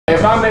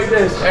if I make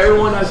this,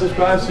 everyone that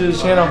subscribes to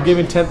this channel, I'm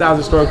giving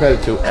 10,000 store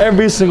credit to.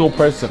 Every single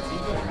person.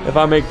 If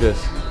I make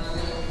this.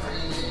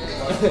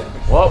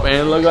 Well,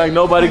 man, look like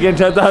nobody getting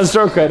 10,000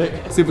 store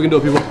credit. See if we can do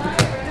it, people.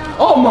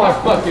 Oh my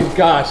fucking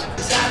gosh.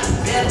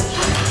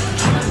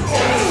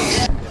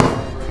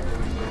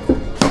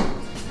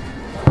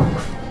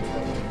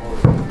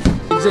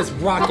 Just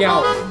rock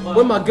out.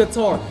 Where's my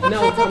guitar?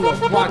 Now it's time to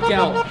rock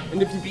out.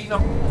 And if you beat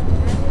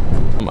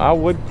them, I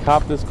would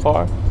cop this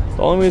car.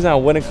 The only reason I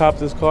wouldn't cop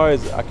this car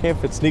is I can't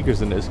fit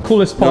sneakers in this.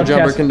 Coolest podcast. No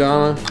jumper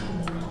Kendama.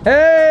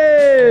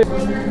 Hey!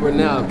 We're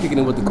now kicking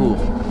it with the cool.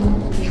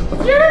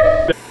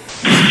 Yeah.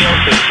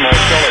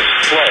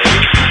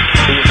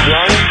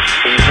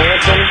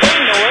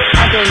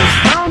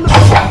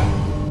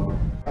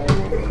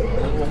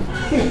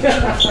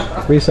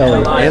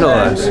 Reseller.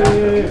 Analyze.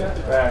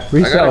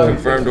 Reseller. I got a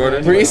confirmed order.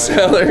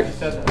 Reseller.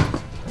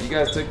 You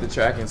guys took the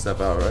tracking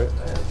stuff out, right?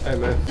 Hey,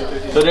 man.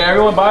 So did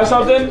everyone buy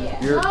something?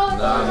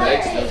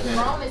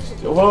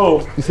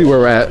 Whoa. You see where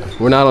we're at?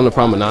 We're not on the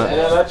Promenade. And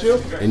that's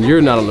you? And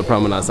you're not on the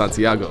Promenade,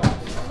 Santiago.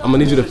 I'm gonna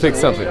need you to fix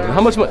something.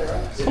 How much you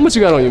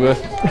got on you, man?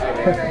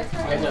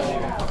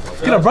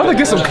 Can a brother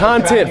get some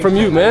content from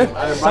you, man?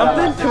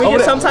 Something? Can we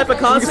get some type of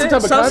content? Can we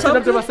get some type of content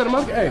up there by Santa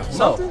Monica? Hey,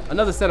 no,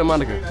 another Santa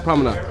Monica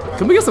Promenade.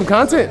 Can we get some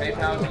content?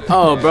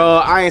 Oh, bro,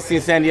 I ain't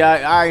seen Santiago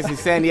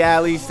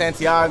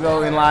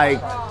in like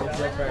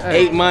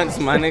 8 months,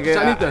 my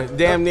nigga.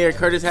 Damn near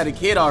Curtis had a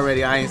kid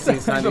already. I ain't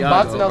seen Santiago. He's been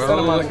boxing out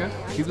Santa Monica.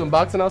 He's been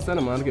boxing out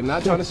Santa Monica,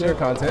 not trying to share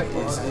content.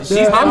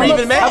 She's never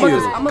even met you.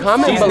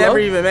 She's never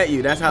even met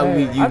you. That's how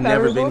you've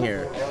never been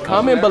here.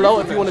 Comment below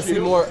if you want to see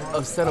more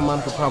of Santa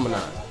Monica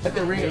Promenade. Let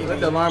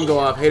the alarm go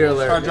off. Hater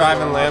alert. Start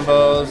driving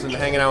Lambos and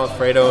hanging out with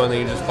Fredo, and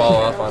then you just fall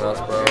off on us,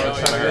 bro.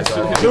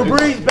 Drew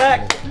Brees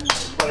back.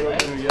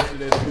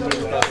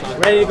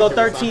 Ready to go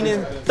 13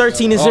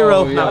 and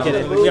 0. No, I'm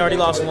kidding. We already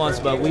lost once,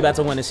 but we about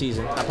to win the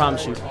season. I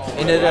promise you.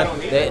 And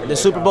the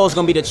Super Bowl is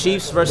gonna be the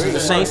Chiefs versus the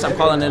Saints. I'm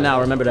calling it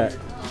now. Remember that.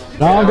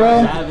 No,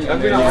 bro.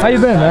 How you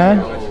been, man?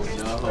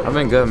 I've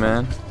been good,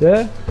 man.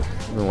 Yeah?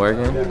 Been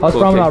working. How's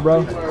Promenade,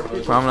 bro?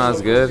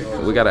 Promenade's good.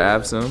 We got an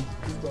app soon.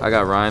 I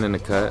got Ryan in the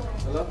cut.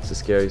 It's a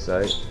scary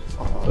sight.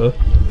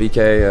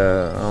 BK,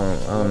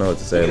 I don't know what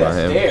to say about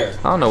him.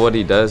 I don't know what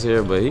he does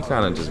here, but he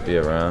kind of just be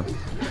around,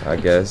 I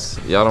guess.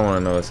 Y'all don't want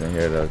to know what's in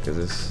here, though, because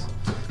it's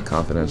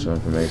confidential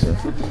information.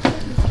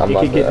 I'm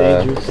about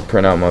to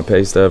print out my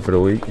pay stub for the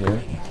week. Yeah.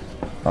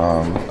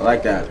 I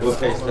like that. What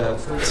pay stub?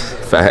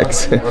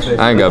 Facts.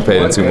 I ain't got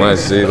paid too much.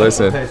 See,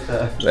 listen,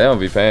 they don't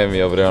be paying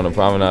me over there on the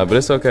Promenade, but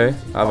it's okay.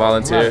 I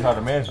volunteer.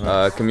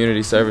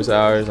 Community service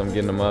hours, I'm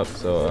getting them up.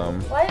 So.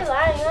 Why are you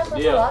lying? You're not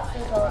supposed to lock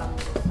people.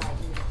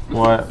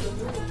 What?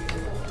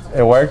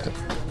 It worked?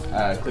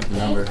 Click the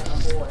number.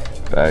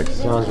 Facts.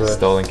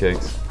 Stolen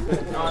kicks.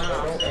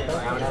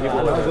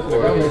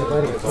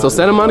 So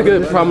Santa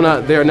Monica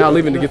Promenade, they are now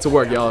leaving to get to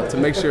work, y'all, to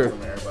make sure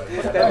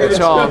that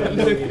y'all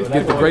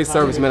get the great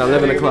service, man.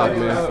 11 o'clock,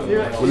 man.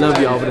 We love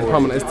y'all over the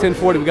Promenade. It's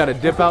 10:40. We got to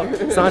dip out.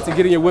 Santi,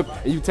 get in your whip,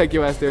 and you take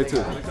your ass there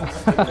too.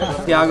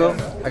 Tiago,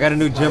 I got a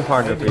new gym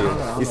partner for you.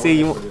 You see,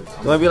 you want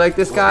to be like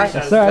this guy?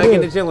 Yes, sir, I get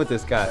in do. the gym with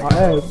this guy.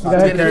 Hey, we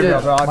gotta hit the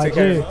gym. Bro. I'll take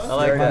care. I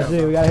like that.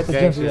 We gotta hit the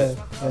gym today.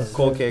 Yes,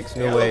 cool kicks,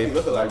 new wave.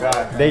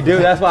 They do.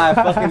 That's why I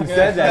fucking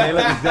said that. They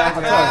look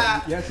exactly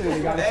like. Yesterday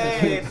we got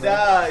Hey,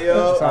 nah,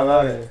 yo. I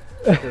love it.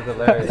 This is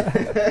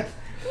hilarious.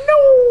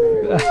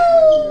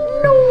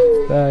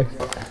 A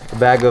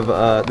bag of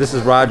this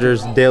is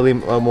Roger's daily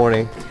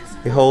morning.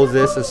 He holds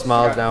this and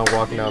smiles down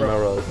walking down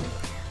Melrose.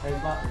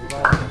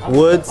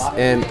 Woods,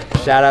 and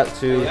shout out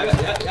to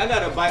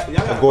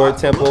Agora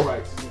Temple.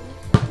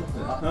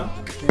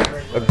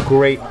 A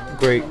great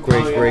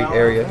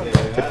area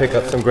to pick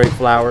up some great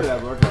flowers.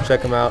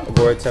 Check them out,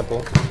 Agora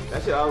Temple.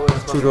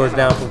 2 doors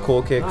down from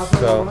Cool Kicks.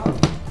 So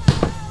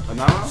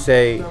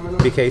say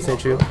BK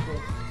sent you,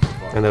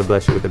 and they'll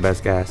bless you with the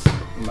best gas.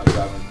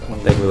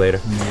 Thank you later.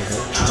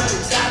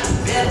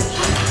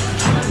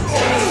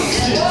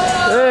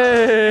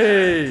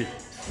 Hey!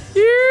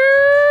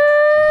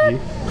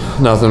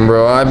 Nothing,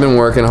 bro. I've been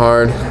working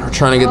hard.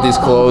 Trying to get these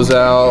clothes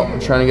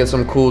out. Trying to get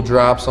some cool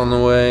drops on the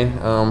way.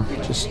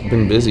 Just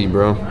been busy,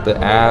 bro. The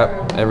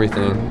app,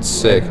 everything. It's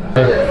sick.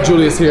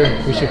 Julius here.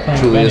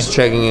 Julius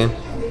checking in.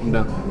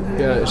 No.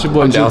 Yeah, it's your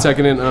boy Jude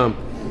checking in.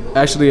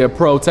 Actually a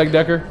pro tech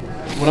decker.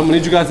 What I'm gonna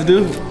need you guys to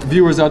do,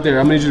 viewers out there,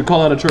 I'm gonna need you to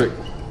call out a trick.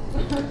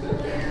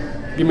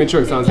 Give me a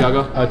trick,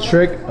 Santiago. A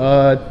trick,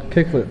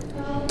 kickflip.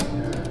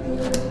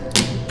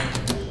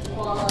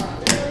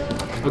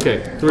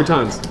 Okay, 3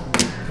 times.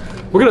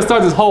 We're gonna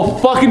start this whole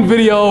fucking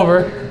video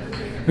over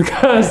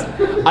because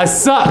I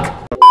suck.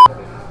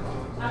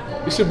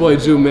 It's your boy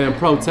Jude, man,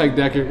 pro tech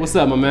decker. What's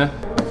up, my man?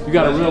 You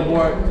got a real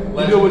board.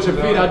 You do it with your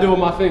feet, I do it with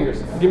my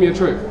fingers. Give me a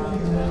trick.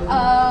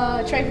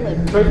 Tray flip.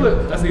 Tray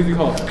flip? That's an easy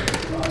call.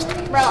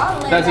 Bro,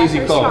 I'll That's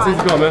easy call. That's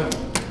easy call, man.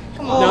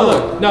 Come on. Now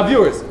look, now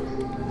viewers,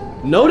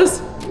 notice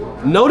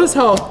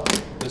how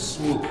The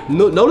swoop.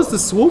 notice the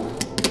swoop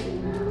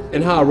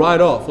and how I ride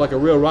off like a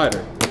real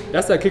rider.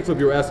 That's that kickflip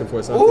you were asking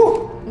for, son.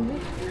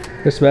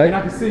 Respect. And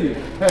I can see you.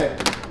 Hey.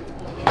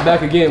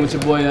 Back again with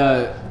your boy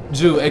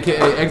Jew, aka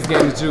X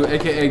Games Jew,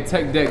 aka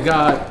Tech Deck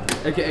God,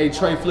 aka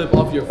Tray Flip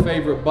off your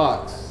favorite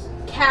box.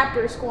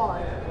 Capper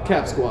squad.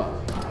 Cap Squad.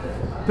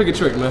 Pick a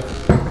trick, man.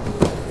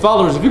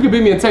 Followers, if you could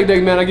beat me in Tech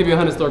Deck, man, I'll give you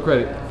 100 store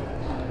credit.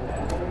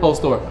 Whole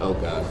store. Oh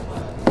God.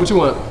 What you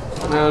want?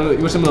 You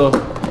want some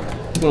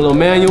little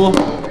manual?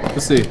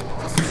 Let's see.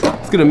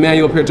 Let's get a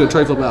manual up here to a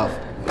Tray Flip out.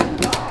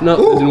 No,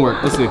 it didn't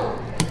work. Let's see.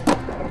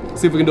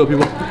 See if we can do it,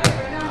 people.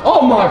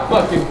 Oh my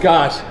fucking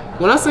gosh.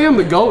 When I say I'm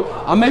the GOAT,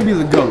 I may be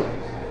the GOAT.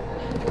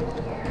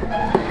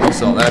 You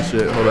saw that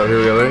shit. Hold up, here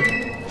we go. Ready?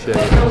 Shit.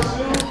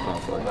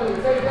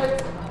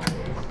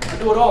 I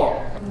do it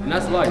all. And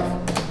that's life.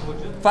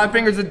 5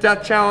 Fingers of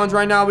Death Challenge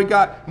right now. We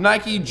got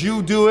Nike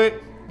Jew Do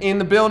It in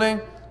the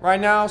building right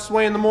now.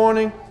 Sway in the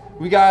morning.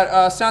 We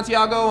got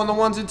Santiago on the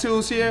 1s and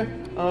 2s here.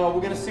 We're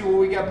gonna see what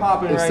we got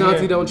popping right here. If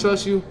Santi don't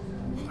trust you,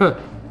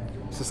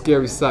 it's a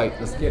scary sight.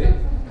 Let's get it.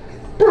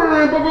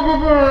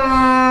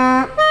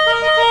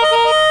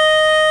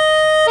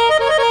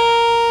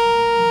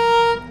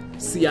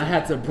 See, I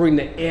had to bring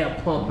the air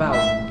pump out.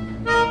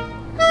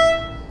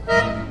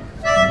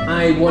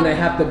 I ain't wanna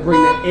have to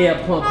bring the air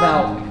pump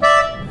out.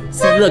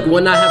 See, look,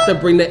 when I have to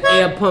bring the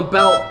air pump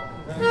out,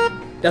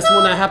 that's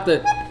when I have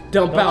to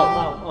dump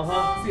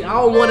out. See, I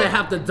don't wanna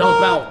have to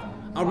dump out.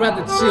 I'd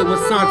rather chill with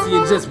Santi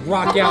and just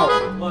rock out.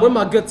 Where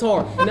my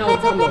guitar? Now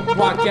it's time to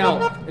rock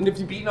out. And if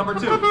you beat number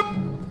 2.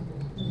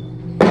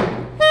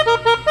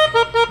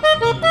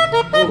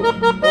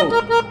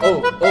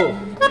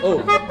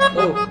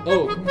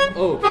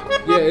 Oh,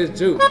 yeah, it's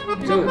Jew.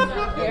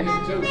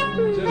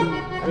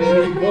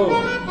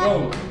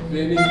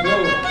 Benny,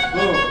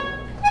 boom.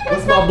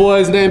 What's my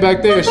boy's name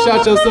back there?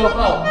 Shout yourself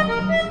out.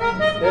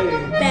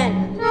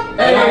 Ben.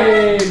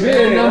 Hey,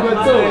 Ben number 2.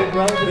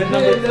 Ben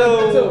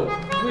number 2.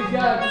 We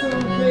got 2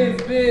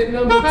 Bens, Ben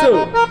number 2.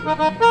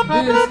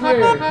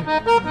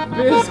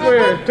 Ben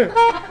squared.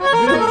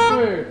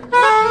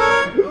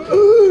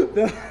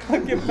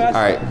 All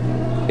right.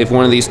 If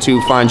one of these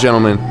 2 fine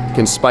gentlemen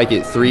can spike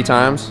it 3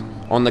 times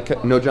on the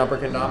No Jumper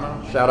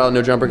Kendama, shout out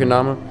No Jumper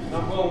Kendama.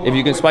 If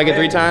you can spike it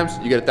 3 times,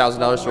 you get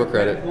 $1,000 store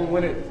credit. We'll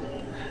win it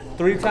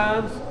 3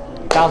 times,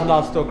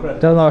 $1,000 store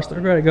credit. $1,000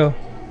 store credit, go.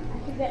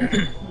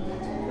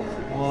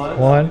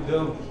 1.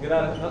 Get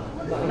out of it.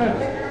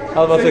 I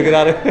was about to say get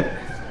out of it.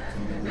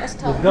 That's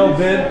tough. Let's go,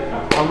 Ben.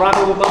 I'm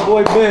rocking with my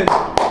boy Ben.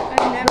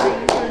 I've never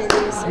used one of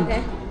these.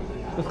 Okay.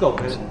 Let's go,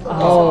 Ben.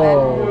 Oh.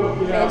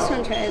 Okay, I just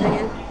want to try it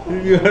again.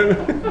 You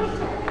heard me?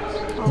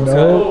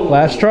 No,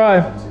 last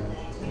try.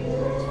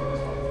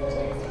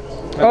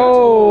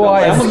 Oh,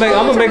 I'm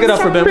gonna make it up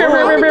for Ben. You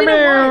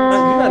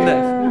got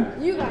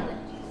next. You got it.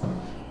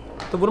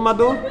 So what am I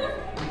doing?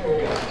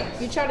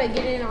 You try to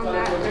get in on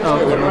that. Oh,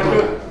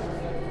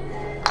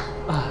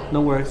 okay.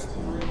 No worries.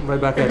 I'm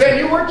right back at you. Ben,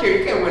 you work here.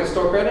 You can't win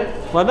store credit.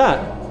 Why not?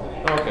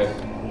 Okay.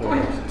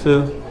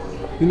 2.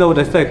 You know what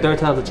they say, 3rd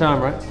time's a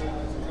charm, right?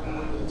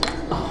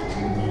 Now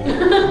I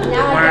know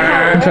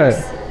how it Okay.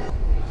 works.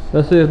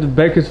 Let's see if the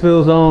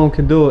Bakersfield zone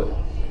can do it.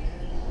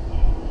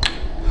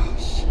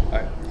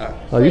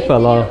 Oh, you Wait,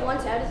 fell if off. you get 1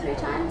 out of 3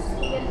 times,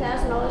 you get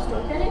 $1,000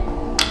 store credit.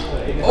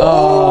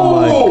 Oh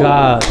my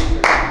God.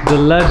 The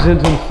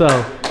legend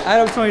himself.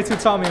 Adam 22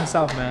 taught me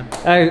himself, man.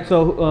 Hey,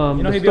 so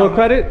You know the he'd be store on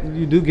credit,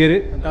 you do get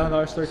it.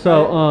 $1,000 store credit.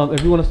 So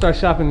if you want to start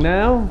shopping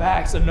now,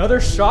 Facts, another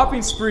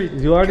shopping spree.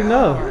 you already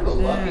know.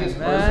 Damn,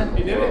 man.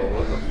 He did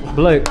it.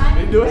 Blake.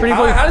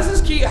 How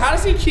does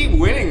he keep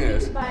winning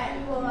this?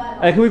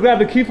 Hey, can we grab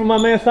the key from my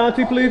man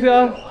Santi, please,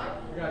 y'all?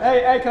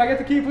 Hey, can I get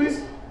the key,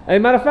 please? Hey,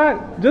 matter of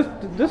fact,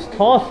 just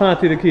toss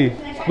Santi the key.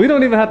 We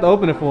don't even have to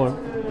open it for him.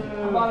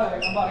 I'm about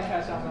to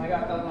cash out, man. I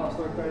got $1,000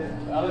 store credit.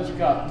 I'll let you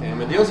cop. Damn,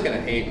 Adil's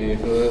gonna hate me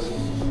for this.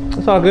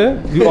 It's all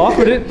good. You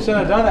offered it. Shouldn't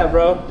have done that,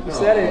 bro. You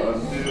said it.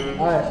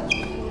 All right.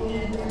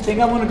 I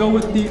think I'm gonna go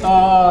with the, you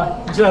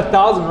said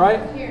 1,000, right?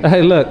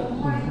 Hey, look.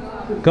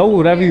 Go with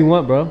whatever you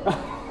want, bro.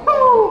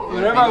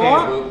 Whatever I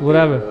want?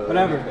 Whatever.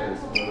 Whatever.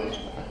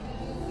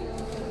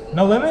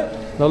 No limit?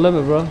 No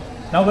limit, bro.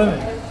 No limit.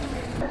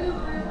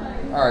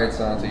 All right,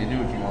 Santi, you do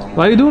what you want.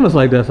 Why you doing us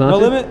like that, Santi? No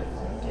limit?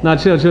 Nah,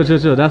 chill.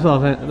 That's all.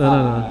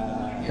 No.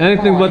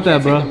 Anything but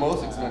that, bro. The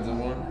most expensive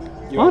one.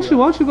 Why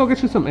don't you go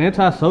get you some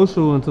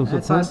antisocial and some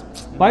support?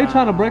 Why you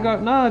trying to break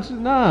out? Nah,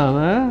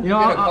 man. You know,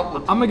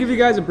 I'm gonna give you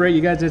guys a break.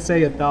 You guys just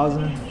say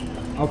 1,000.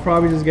 I'll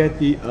probably just get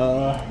the,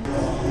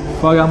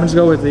 fuck, I'm gonna just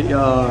go with the,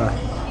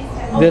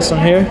 this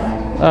one here.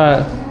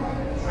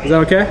 Is that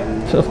okay?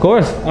 Of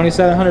course. Only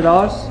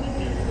 $700.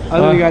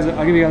 I'll give you guys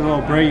a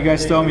little break. You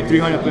guys still owe me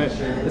 300, but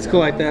it's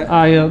cool like that.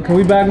 Can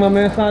we bag my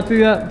man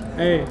Santi up?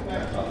 Hey,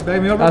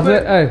 bag me up real I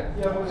quick. said, hey,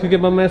 should you get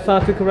my man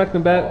Santi correct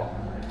and back?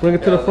 Bring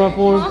it to the front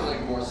for him.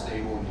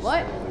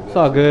 What? It's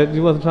all good.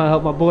 You wasn't trying to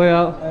help my boy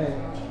out. Hey,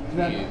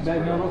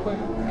 bag me up real quick.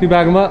 Can you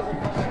bag him up?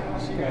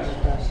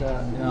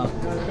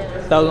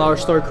 $1,000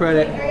 store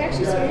credit. Are you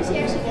actually serious? He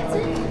actually gets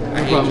it?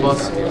 No problem,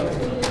 boss.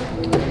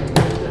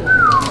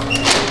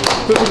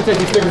 Feel free to take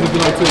these stickers if you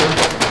like to,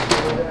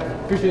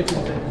 man. Appreciate you.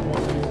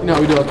 You know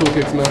how we do our cool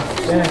kicks, man.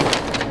 Yeah.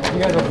 You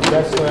guys are the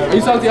best. Are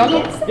you Santiago?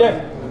 Yeah.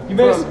 You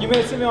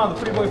may see me on the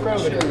Pretty Boy Pro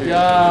video. Yeah,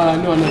 I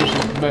know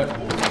shit, but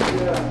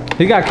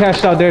He got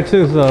cashed out there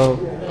too, so.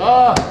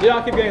 Yeah,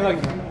 I'll keep getting lucky.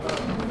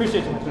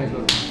 Appreciate you.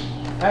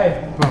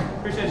 Hey,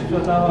 appreciate you for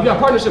the time. you got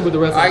partnership with the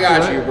rest of I us,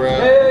 got right? you, bro.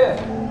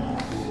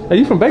 Yeah. Hey,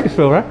 you from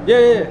Bakersfield, right?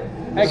 Yeah.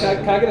 Hey,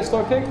 can I get a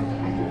store pick?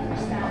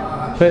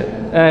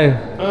 Hey,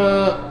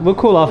 we're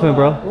cool off him,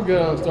 bro. We're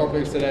good on store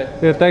picks today.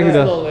 Yeah, thank you, It's a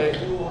though. little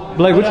late.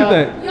 Blake, what you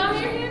think? Y'all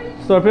hear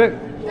him? Store pick?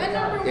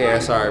 Yeah,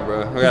 sorry,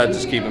 bro. I gotta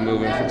just keep it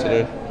moving for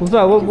today. What's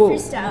up? What?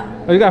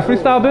 Freestyle. Oh, you got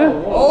freestyle,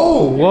 Ben?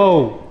 Oh!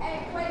 Whoa.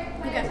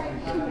 Okay.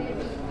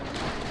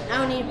 I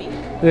don't need to be.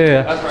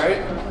 Yeah. That's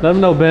right. Let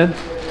him know, Ben.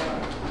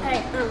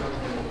 Hey,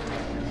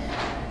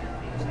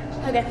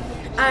 okay.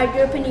 I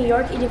grew up in New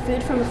York eating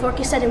food from a fork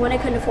you said and when I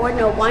couldn't afford.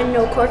 No wine,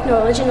 no cork, no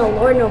religion, no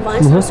lord, no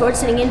vines, no sword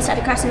sitting inside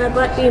a cross and not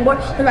blunt being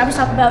bored. The rappers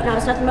talk about now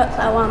it's nothing but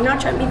clout. Well, I'm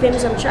not trying to be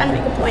famous, I'm trying to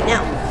make a point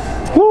now.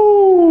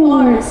 Woo!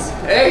 Bars.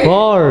 Hey!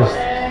 Bars.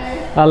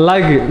 I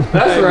like it.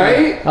 That's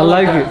right. I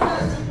like it.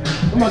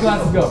 Where my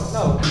glasses go?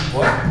 No.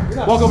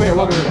 What? Walk over here,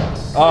 walk over here.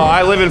 Oh,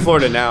 I live in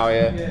Florida now,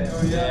 yeah.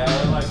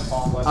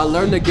 I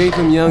learned the game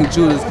from young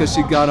Judas because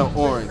she got an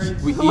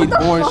orange. We eat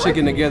orange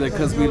chicken together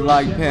because we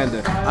like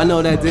panda. I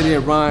know that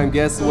didn't rhyme,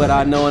 guess what?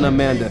 I know an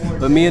Amanda.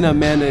 But me and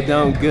Amanda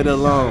don't get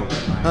along.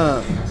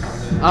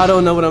 I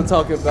don't know what I'm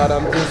talking about,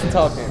 I'm just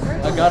talking.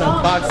 I got a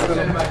box of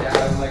them. Nah,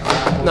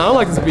 I don't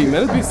like this beat,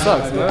 man. This beat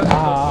sucks, man.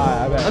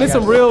 I need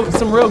some real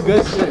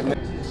good shit, man.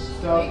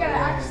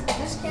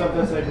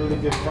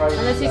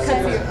 Unless he cuts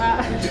you.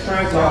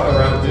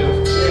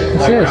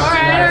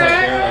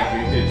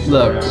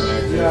 Look,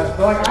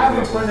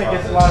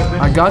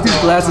 I got these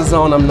glasses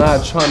on, I'm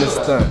not trying to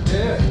stunt.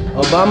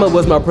 Obama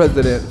was my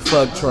president,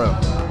 fuck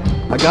Trump.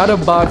 I got a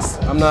box,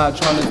 I'm not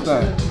trying to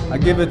stunt. I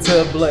give it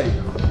to Blake,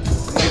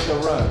 make the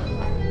run.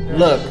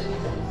 Look,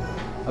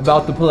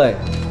 about to play.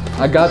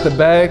 I got the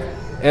bag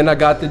and I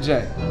got the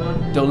J.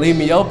 Don't leave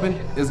me open,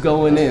 it's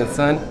going in,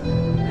 son.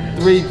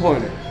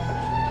 3-pointer.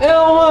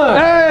 L1!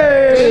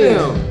 Hey!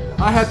 Damn,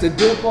 I had to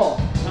dip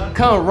off.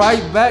 Come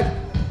right back,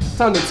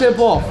 time to tip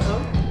off.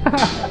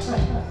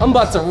 I'm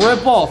about to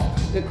rip off.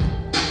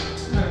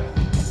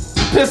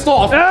 Pissed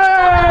off.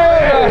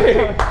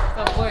 Hey!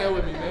 Stop playing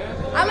with me, man.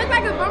 I look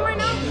like a bum right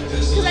now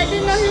because I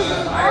didn't know he was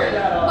going to art,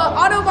 but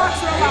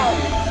Autobots roll out.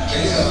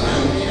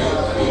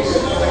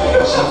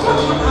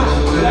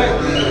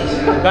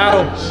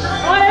 Battle.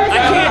 I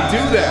can't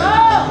do that.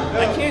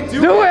 I can't do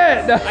it. Do it!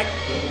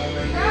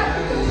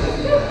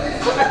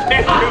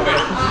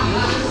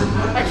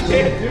 I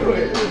can't do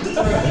it.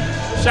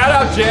 Shout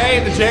out Jay,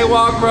 the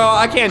Jaywalk, bro.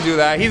 I can't do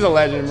that. He's a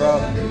legend, bro.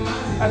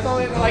 That's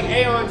only like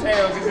Ayo and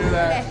Teo can do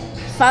that. Okay.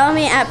 Follow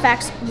me at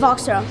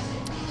Voxrow.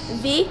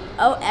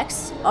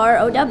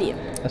 VOXROW.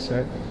 That's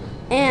right.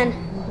 And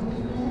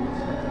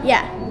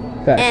yeah.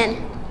 Facts. And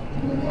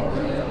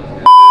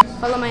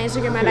follow my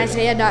Instagram at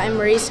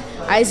Isaiah.Maurice,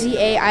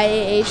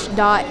 IZAIAH.AMARISE.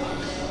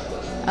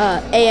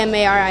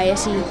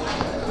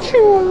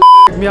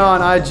 Me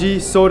on IG,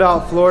 Sold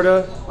Out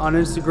Florida on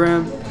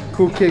Instagram.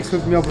 Cool Kicks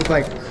hooked me up with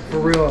like for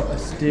real a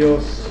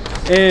steal.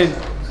 And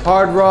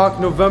Hard Rock,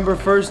 November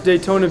 1st,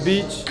 Daytona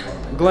Beach.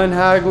 Glenn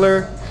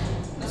Hagler.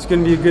 It's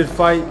gonna be a good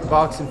fight,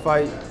 boxing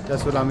fight.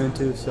 That's what I'm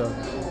into. So.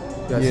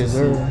 Yes,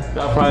 sir.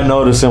 Y'all probably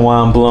noticing why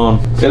I'm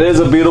blown. It is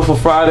a beautiful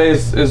Friday.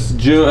 It's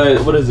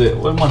June. What is it?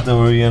 What month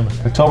are we in?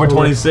 October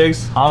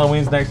 26th.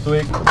 Halloween's next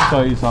week. Let me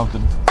tell you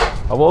something.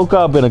 I woke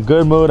up in a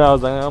good mood. I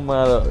was like, I'm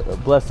gonna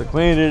bless the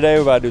community today.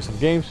 We're about to do some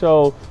game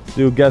show,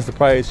 do Guess the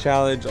Price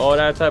challenge, all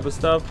that type of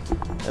stuff.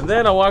 And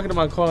then I walk into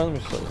my car. Let me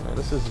show you, man.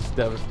 This is just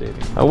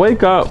devastating. I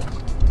wake up,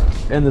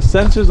 and the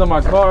sensors on my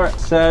car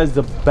says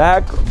the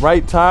back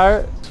right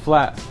tire is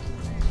flat.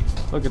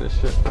 Look at this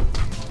shit.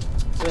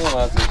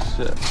 Realize this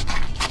shit.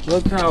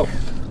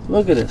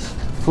 Look at this,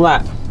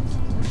 flat.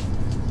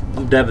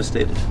 I'm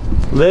devastated.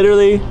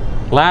 Literally,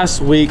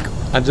 last week,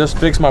 I just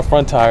fixed my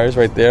front tires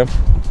right there.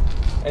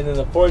 And then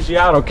the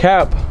Forgiato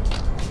cap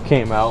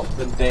came out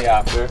the day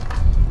after.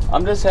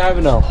 I'm just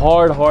having a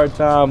hard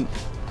time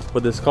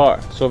with this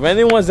car. So if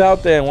anyone's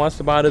out there and wants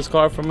to buy this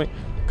car from me,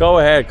 go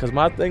ahead, because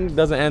my thing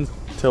doesn't end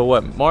till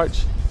what,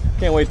 March?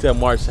 Can't wait till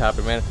March to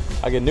happen, man.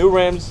 I get new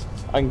rims,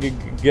 I can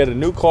get a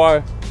new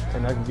car,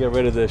 and I can get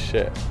rid of this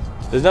shit.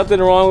 There's nothing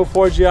wrong with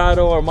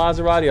Forgiato or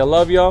Maserati. I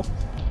love y'all,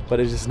 but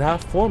it's just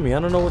not for me. I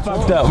don't know what's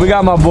wrong. We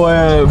got my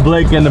boy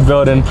Blake in the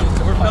building.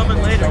 We're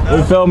filming later.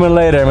 We're filming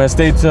later, man.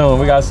 Stay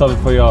tuned. We got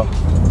something for y'all.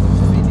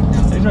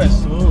 They drive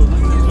smooth.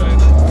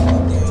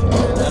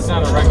 That's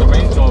not a regular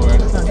Range Rover.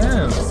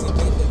 Damn.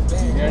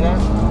 You hear that?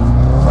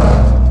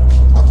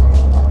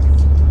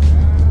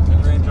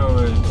 That Range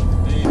Rover is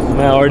deep. I'm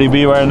at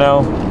RDB right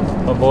now.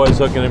 My boy's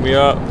hooking me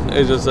up.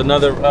 It's just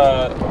another.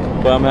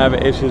 But I'm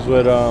having issues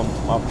with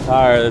my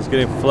tire that's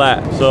getting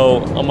flat.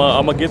 So I'm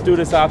gonna get through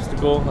this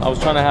obstacle. I was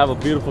trying to have a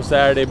beautiful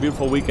Saturday,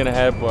 beautiful weekend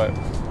ahead, but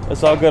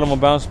it's all good. I'm gonna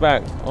bounce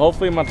back.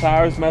 Hopefully my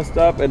tire's messed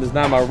up and it's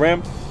not my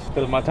rim.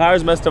 Because if my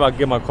tire's messed up, I'll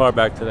get my car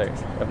back today.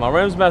 If my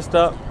rim's messed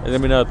up, it's gonna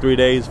be another 3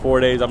 days, 4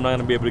 days. I'm not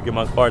gonna be able to get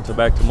my car till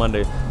back to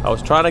Monday. I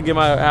was trying to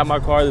have my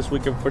car this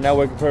weekend for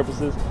networking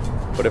purposes,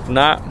 but But if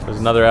not, there's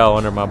another L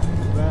under my.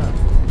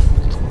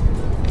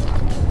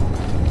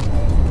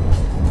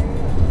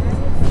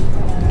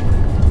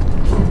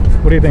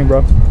 What do you think,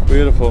 bro?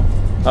 Beautiful.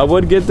 I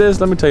would get this.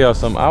 Let me tell y'all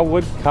something. I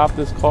would cop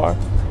this car.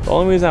 The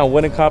only reason I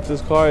wouldn't cop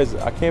this car is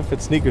I can't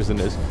fit sneakers in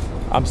this.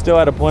 I'm still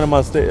at a point in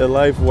my state of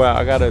life where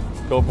I gotta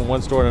go from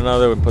one store to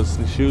another and put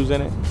some shoes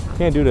in it.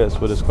 Can't do this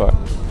with this car.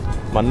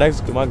 My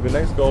next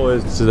goal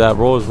is to that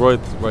Rolls Royce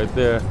right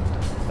there.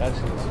 That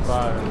shit is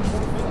fire.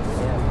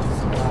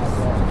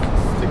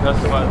 To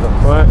customize the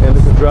front and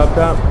the drop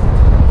top.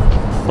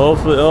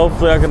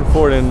 Hopefully I can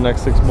afford it in the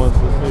next 6 months.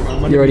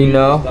 You already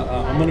know.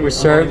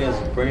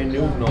 Reserve. Brand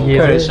new. No.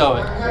 Yeah. Curtis, show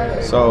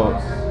it. So,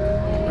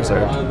 sir.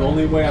 The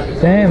only way I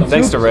can. Damn.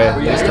 Thanks to Red.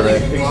 Thanks to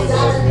Red.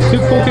 2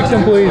 Cool Kicks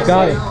employees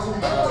got it.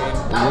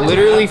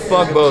 Literally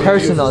fuck both.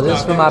 Personal. This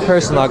is for my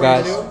personal,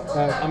 guys.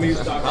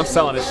 I'm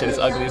selling this shit. It's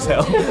ugly as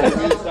hell.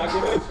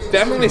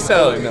 Definitely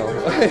selling, no.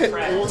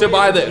 To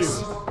buy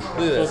this.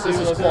 Look at this. This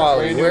is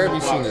quality. Where have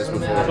you seen this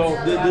before?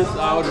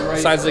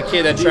 Besides the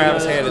kid that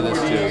Travis handed this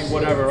to.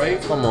 Whatever, right?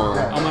 Come on.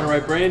 I'm gonna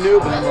write brand new,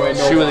 but I'm gonna write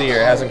no. Shoe of the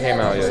year. It hasn't came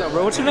out yet.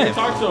 Bro, what's your name?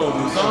 Talk to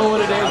him. Tell me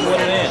what it is, what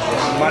it is.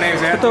 My name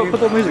is Anthony.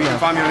 Put the music You can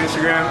find me on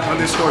Instagram,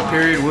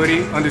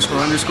 _Woody__.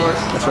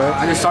 That's right.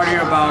 I just started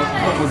here about a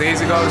couple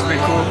days ago. It's been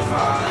cool.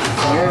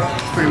 Yeah,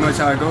 that's pretty much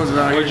how it goes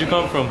around Where'd here. you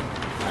come from?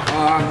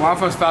 Well, I'm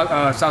from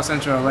South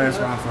Central LA, that's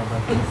where I'm from, bro.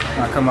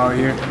 I come out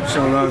here,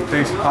 show love,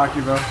 thanks to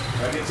Pocky, bro.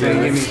 Saying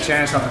you give me a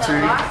chance,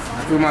 opportunity,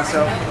 prove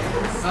myself.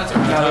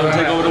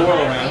 Take over the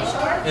world, man.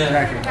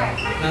 Exactly.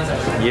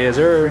 Yes,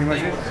 sir. Pretty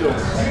much it.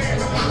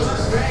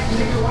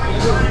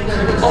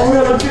 Oh, we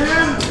got a kid?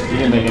 You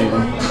didn't make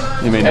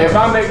anything. You made hey, if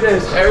I make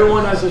this,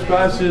 everyone that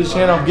subscribes to this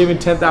channel, I'm giving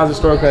 10,000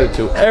 store credit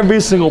to.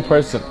 Every single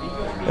person.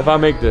 If I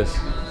make this.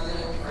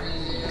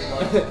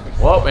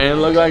 Well, man,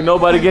 look like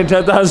nobody getting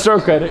 10,000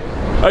 store credit.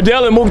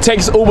 Adele and Mook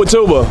takes Uber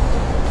Tuba.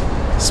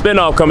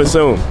 Spinoff coming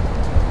soon.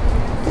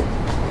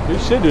 We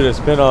should do the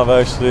spin-off,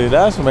 actually.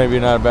 That's maybe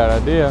not a bad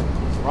idea.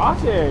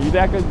 Rock it. You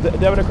that good?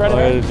 Debit or credit?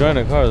 I gotta join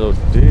the car, though.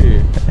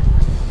 Dude.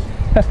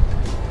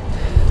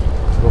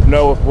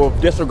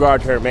 With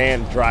disregard to her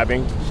man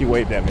driving, she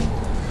waved at me.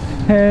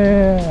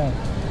 Yeah.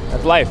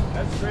 That's life.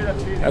 That's straight up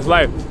cheating. That's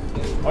life.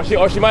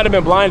 Or she might have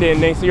been blinded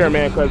and they see her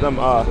man because I'm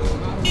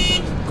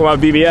come out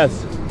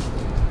BBS.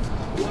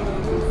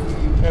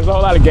 There's a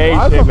whole lot of gay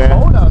shit, man.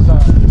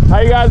 How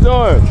you guys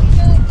doing?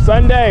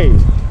 Sunday.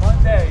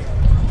 Monday.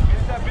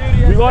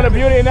 We going to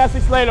Beauty and Nestle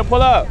Slater.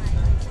 Pull up.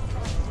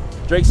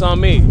 Drake's on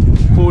me.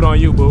 Food on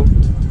you, boo.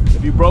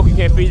 If you broke, you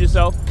can't feed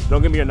yourself.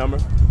 Don't give me your number.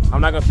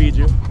 I'm not gonna feed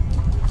you.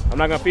 I'm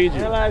not gonna feed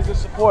you. Realize the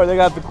support. They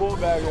got the cool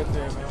bag right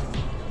there, man.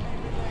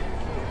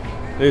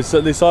 They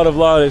saw the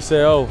vlog. They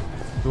said, "Oh,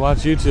 we watch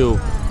YouTube."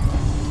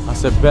 I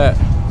said, "Bet."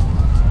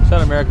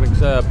 Shout American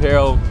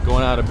Apparel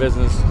going out of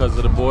business because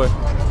of the boy.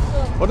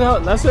 What the hell?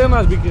 Let's say I'm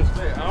not BK.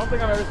 I don't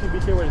think I've ever seen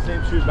BK wear the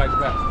same shoes back to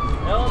back.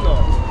 Hell no.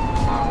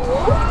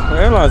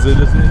 Analyze it.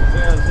 Just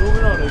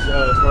zooming on this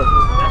person.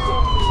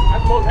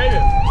 That's most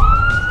hated.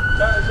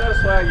 Shout out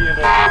Swaggy in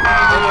there.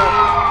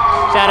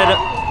 Shout out to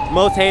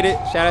most hated.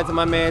 Shout out to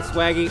my man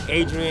Swaggy,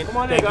 Adrian.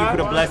 Thank you for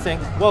the blessing.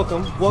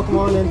 Welcome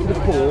on into the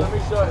pool.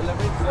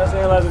 Let's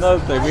analyze another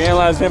thing. We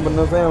analyze him, but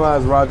let's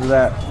analyze Roger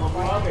that.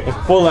 In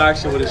full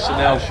action with his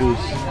Chanel shoes.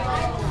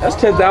 That's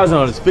 10,000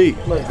 on his feet.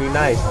 Must be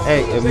nice.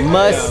 Hey, it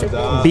must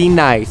be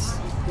nice.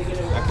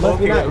 Must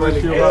be nice.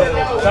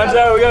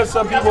 Santiago, we got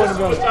some people in the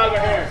building.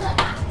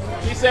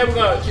 She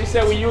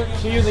said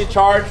she usually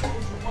charge.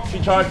 She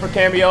charged for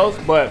cameos,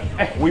 but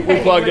we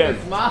plugged in.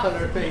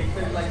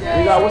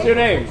 What's your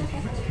name?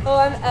 Oh,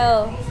 I'm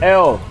L.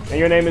 L, and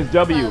your name is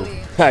W.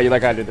 Ha, you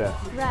like I did that.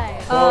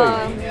 Right.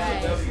 Chloe.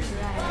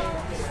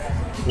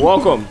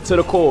 Welcome to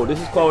the Cool. This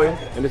is Chloe,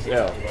 and this is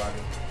L.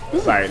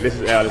 Sorry, this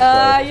is L. This is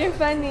Chloe. You're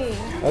funny.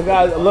 Oh,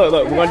 guys,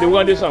 look, we're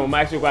gonna do something. I'm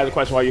gonna ask you guys a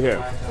question while you're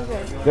here.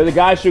 Okay. Does the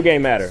guy's shoe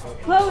game matter?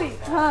 Chloe,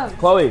 come.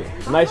 Chloe,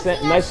 nice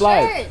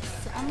slide.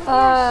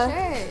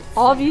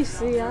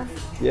 Obviously, yeah.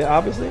 Yeah,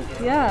 obviously.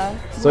 Yeah.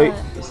 So,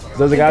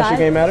 does the guy's shoe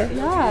game matter?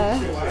 Yeah.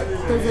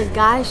 Does a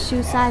guy's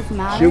shoe size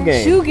matter? Shoe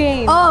game. Shoe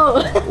game.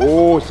 Oh.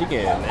 Oh, she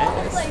can.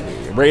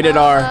 Rated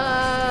R.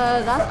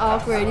 That's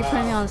awkward. You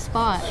put me on the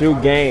spot. Shoe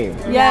game.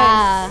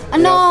 Yeah.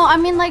 No, I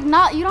mean like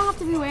not. You don't have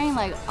to be wearing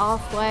like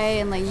off-white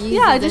and like Yeezys.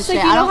 Yeah, just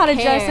like you know how to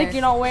care. dress. Like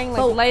you're not wearing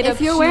like light up.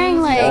 If you're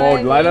wearing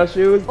like light up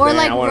shoes or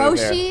like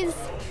Roshis.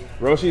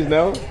 Roshis,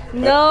 no.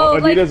 No.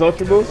 Adidas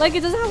Ultra Boost. Like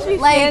it doesn't have to be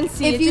like,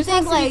 fancy. If you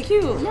think like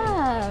cute.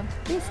 Yeah,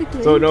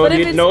 basically. So no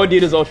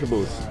Adidas Ultra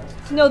Boost.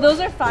 No, those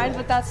are fine,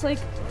 but that's like.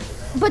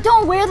 But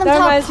don't wear them to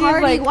a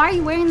party. Like, why are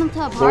you wearing them to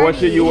a party? So what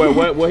should you wear?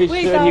 What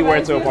should he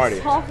wear to a party?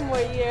 Sophomore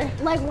year.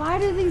 Like, why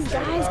do these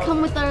guys come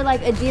with their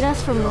like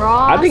Adidas from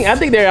Ross? I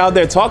think they're out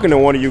there talking to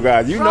one of you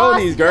guys. You know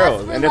these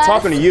girls, and they're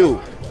talking to you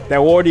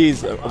that wore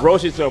these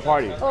Roshis to a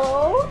party.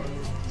 Oh.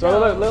 So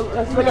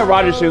let's look at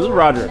Roger's shoes. Look,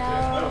 Roger.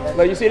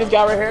 Look, you see this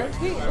guy right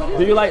here?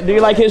 Do you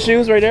like his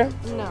shoes right there?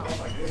 No.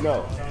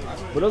 No.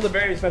 But those are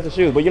very expensive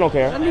shoes, but you don't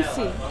care. Let me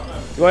see.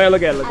 Go ahead,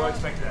 look at it. Go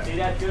inspect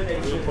that.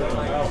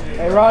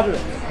 Hey Roger,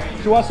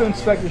 she wants to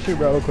inspect your shoe,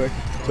 bro, real quick.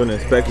 Couldn't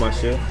inspect my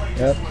shit.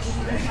 Yep.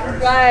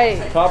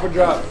 Right. Top or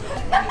drop?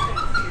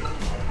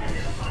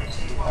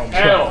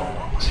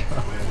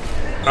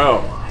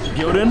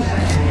 Gildan.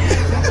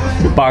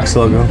 Box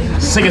logo.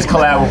 Sickest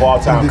collab of all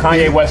time.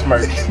 Kanye West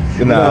merch.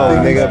 No,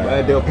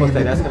 nigga, they'll post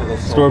that. That's gonna go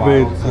so Store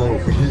page.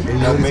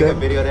 I'll make a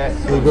video of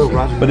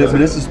that. But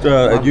this is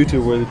a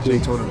YouTube where the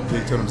Jake told him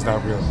it's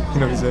not real.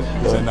 You know what he said?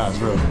 He said, nah, it's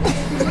real.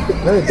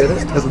 No, he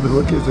didn't. That's what the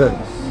little kid said.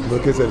 The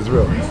little kid said it's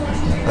real.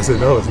 I said,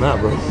 no, it's not,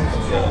 bro.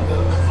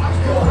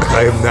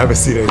 I have never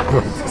seen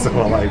anything. So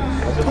I'm like,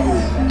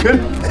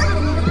 good.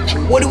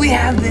 What do we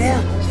have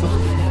there?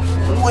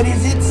 What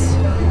is it?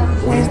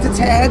 What is the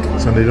tag?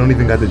 So they don't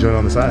even got the joint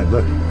on the side.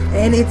 Look.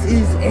 And it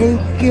is a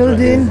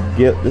Gildan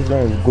Yep, this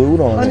thing is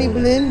glued on. honey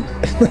blend.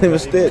 It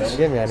was stitched.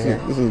 Get me out of here.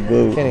 This is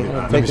glued. Kenny,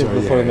 Take this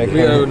before we make it.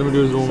 Let me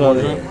do this one more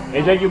time.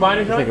 Hey, Jake, you buying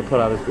it? This nigga put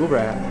out his Uber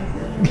app.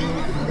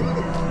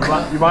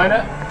 You buying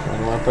that?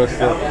 I want to press it.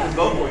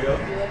 Go for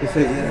it. He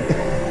said,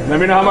 yeah. Let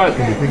me know how much.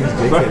 The thing is,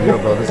 Jake said, yo,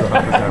 bro, this is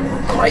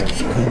 100%. Crikey.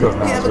 He goes,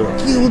 nah, We have it's a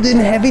real. Gildan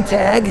heavy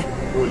tag.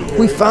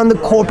 We found the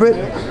corporate.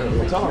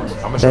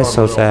 That's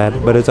so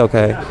sad, but it's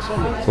okay.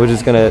 We're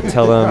just gonna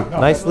tell them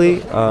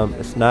nicely.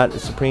 It's not a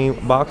Supreme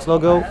box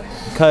logo,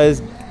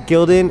 because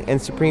Gildan and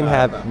Supreme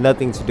have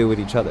nothing to do with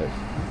each other.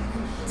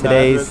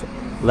 Today's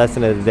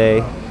lesson of the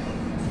day: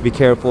 be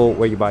careful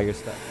where you buy your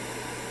stuff.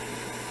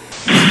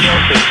 He's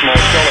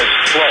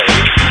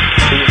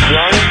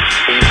young,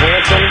 he's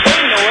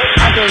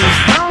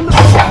handsome.